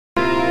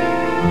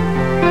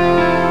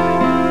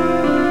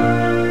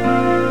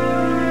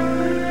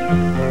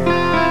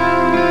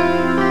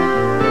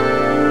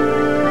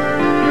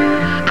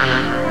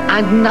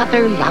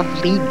Another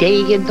lovely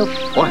day in the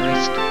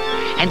forest.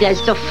 And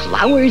as the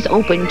flowers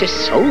open to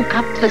soak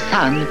up the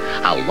sun,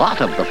 a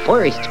lot of the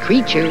forest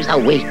creatures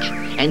awake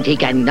and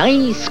take a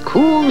nice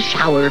cool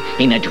shower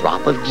in a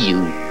drop of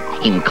dew,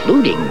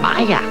 including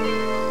Maya.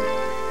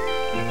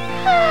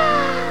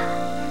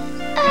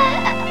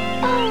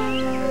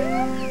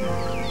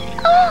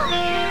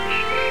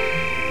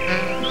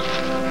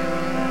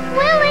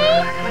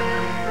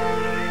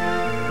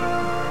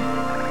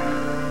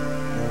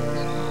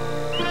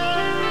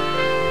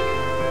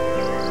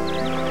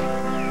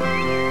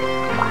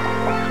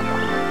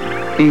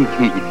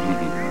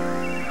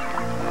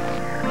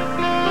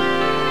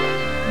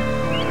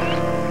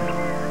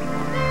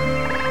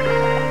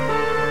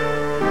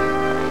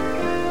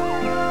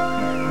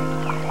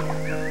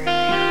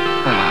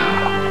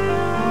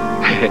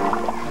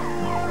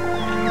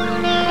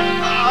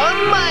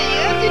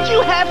 Maya, did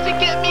you have to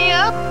get me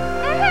up?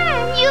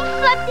 You've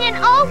slept in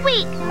all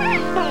week.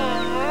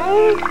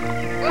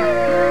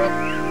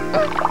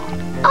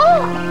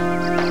 Oh!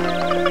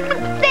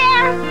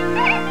 There!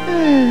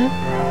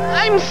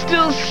 I'm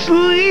still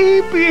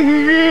sleepy.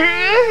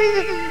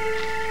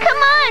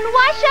 Come on,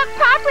 wash up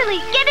properly.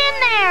 Get in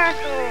there.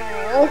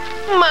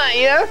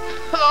 Maya,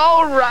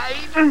 all right.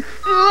 Hey,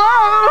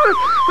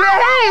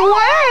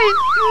 wait!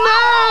 No!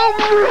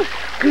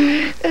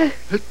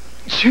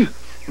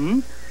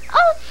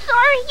 Oh,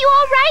 sorry. You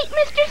all right,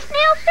 Mr.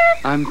 Snail, sir?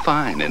 I'm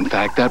fine. In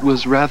fact, that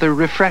was rather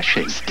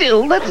refreshing.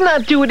 Still, let's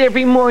not do it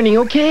every morning,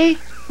 okay?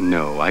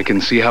 No, I can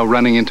see how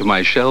running into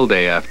my shell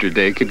day after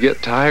day could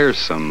get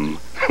tiresome.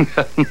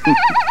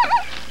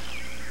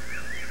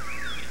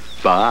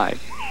 Bye.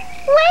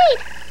 Wait!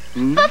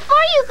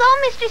 Before you go,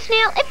 Mr.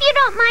 Snail, if you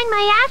don't mind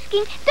my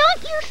asking,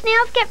 don't you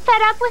snails get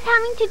fed up with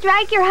having to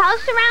drag your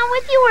house around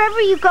with you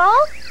wherever you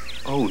go?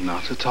 Oh,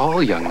 not at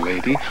all, young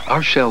lady.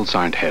 Our shells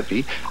aren't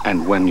heavy,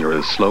 and when you're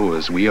as slow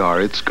as we are,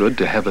 it's good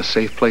to have a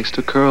safe place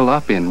to curl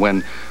up in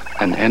when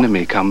an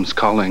enemy comes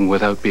calling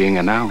without being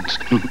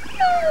announced.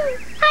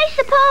 I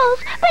suppose,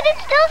 but it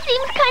still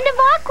seems kind of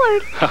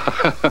awkward.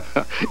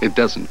 It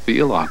doesn't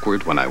feel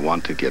awkward when I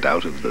want to get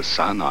out of the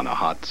sun on a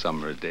hot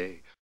summer day.